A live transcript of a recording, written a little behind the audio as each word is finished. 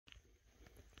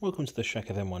Welcome to the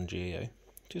Shack of M1 GEO.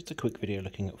 Just a quick video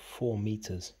looking at 4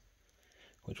 meters,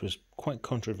 which was quite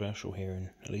controversial here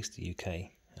in at least the UK,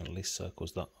 and at least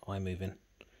circles that I move in,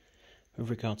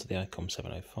 with regard to the Icom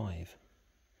 705.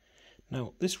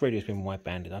 Now, this radio has been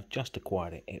widebanded. I've just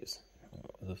acquired it. It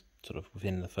was sort of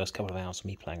within the first couple of hours of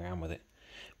me playing around with it.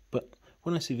 But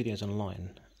when I see videos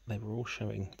online, they were all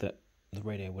showing that the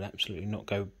radio would absolutely not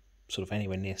go sort of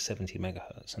anywhere near 70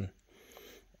 megahertz, and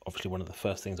obviously one of the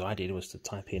first things I did was to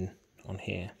type in on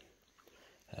here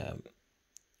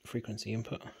frequency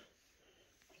input,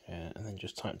 and then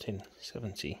just typed in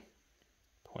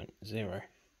 70.0,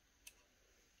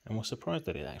 and was surprised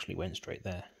that it actually went straight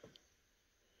there.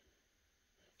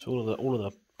 So all of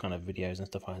the kind of videos and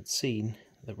stuff I had seen,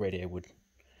 the radio would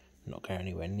not go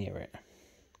anywhere near it.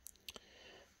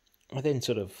 I then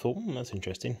sort of thought, that's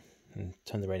interesting, and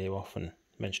turned the radio off and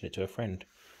mentioned it to a friend.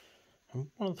 And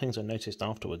one of the things I noticed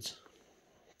afterwards,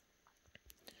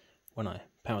 when I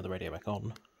powered the radio back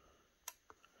on,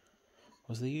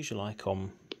 was the usual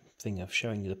Icom thing of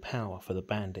showing you the power for the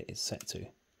band it is set to,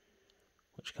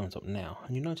 which comes up now.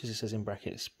 And you notice it says in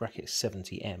brackets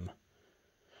 70M.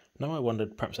 Now I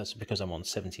wondered, perhaps that's because I'm on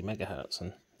 70 megahertz,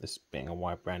 and this being a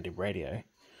wide-banded radio,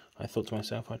 I thought to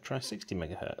myself I'd try 60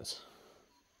 megahertz.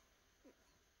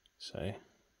 So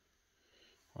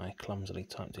I clumsily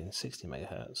typed in 60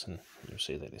 megahertz, and you'll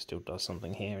see that it still does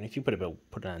something here. And if you put an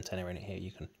antenna in it here,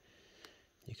 you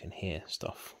can hear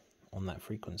stuff on that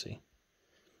frequency.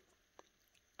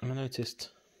 And I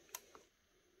noticed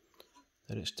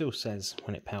that it still says,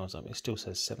 when it powers up, it still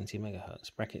says 70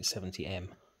 megahertz, bracket 70M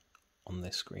on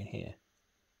this screen here.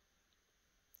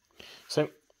 So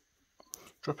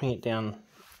dropping it down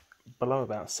below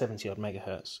about 70 odd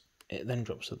megahertz, it then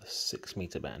drops to the 6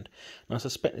 meter band. And I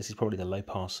suspect this is probably the low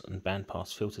pass and band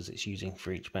pass filters it's using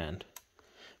for each band.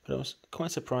 But I was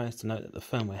quite surprised to note that the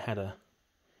firmware had a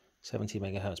 70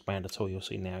 megahertz band at all. You'll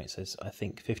see now it says, I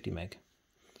think, 50 meg.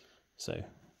 So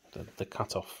the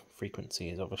cutoff frequency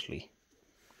is obviously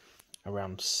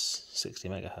around 60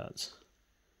 megahertz.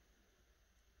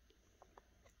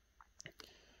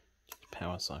 Just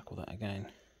power cycle that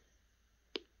again.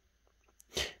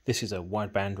 This is a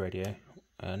wideband radio.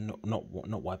 Not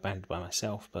widebanded by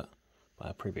myself, but by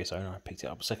a previous owner. I picked it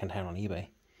up second-hand on eBay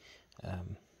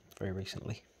very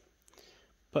recently.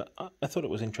 But I thought it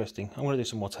was interesting. I want to do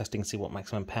some more testing, see what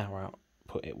maximum power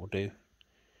output it will do.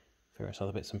 Various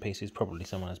other bits and pieces. Probably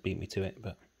someone has beat me to it,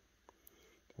 but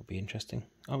it will be interesting.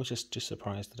 I was just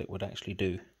surprised that it would actually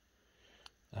do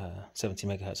 70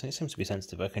 megahertz, and it seems to be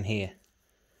sensitive. I can hear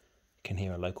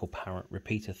a local power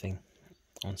repeater thing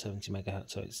on 70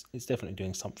 megahertz, so it's definitely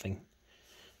doing something.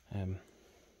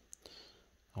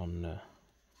 On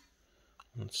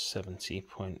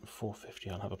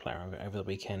 70.450, I'll have a play around with it over the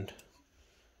weekend.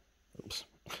 Oops,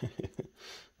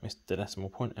 missed the decimal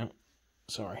point out.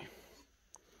 Sorry.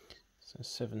 So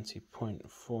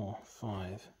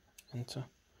 70.45, enter.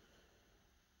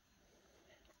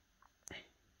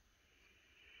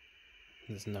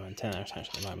 There's no antenna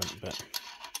attached at the moment, but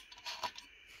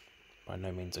by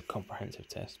no means a comprehensive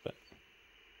test, but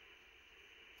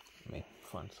let me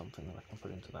find something that I can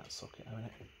put into that socket a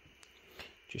minute.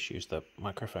 Just use the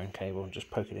microphone cable and just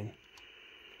poke it in.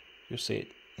 You'll see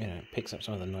it, it picks up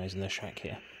some of the noise in the shack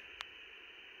here.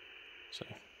 So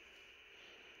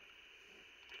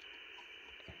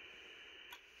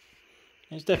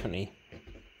it's definitely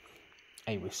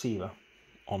a receiver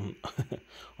on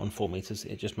on 4 meters.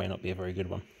 It just may not be a very good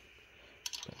one,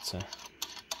 but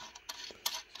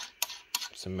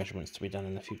some measurements to be done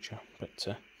in the future.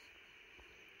 But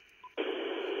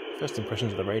first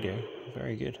impressions of the radio,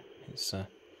 very good. It's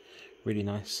really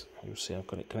nice. You'll see I've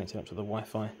got it connected up to the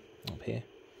Wi-Fi up here.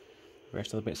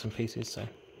 Various other bits and pieces, so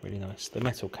really nice. The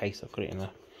metal case, I've got it in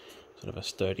a sort of a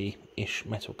sturdy-ish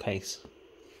metal case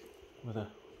with a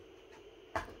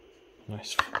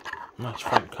nice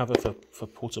front cover for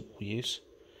portable use,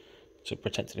 to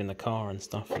protect it in the car and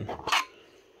stuff, and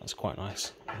that's quite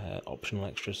nice. Optional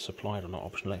extras supplied, or not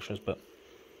optional extras, but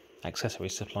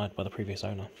accessories supplied by the previous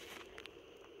owner.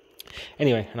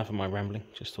 Anyway, enough of my rambling.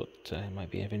 Just thought it might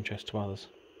be of interest to others.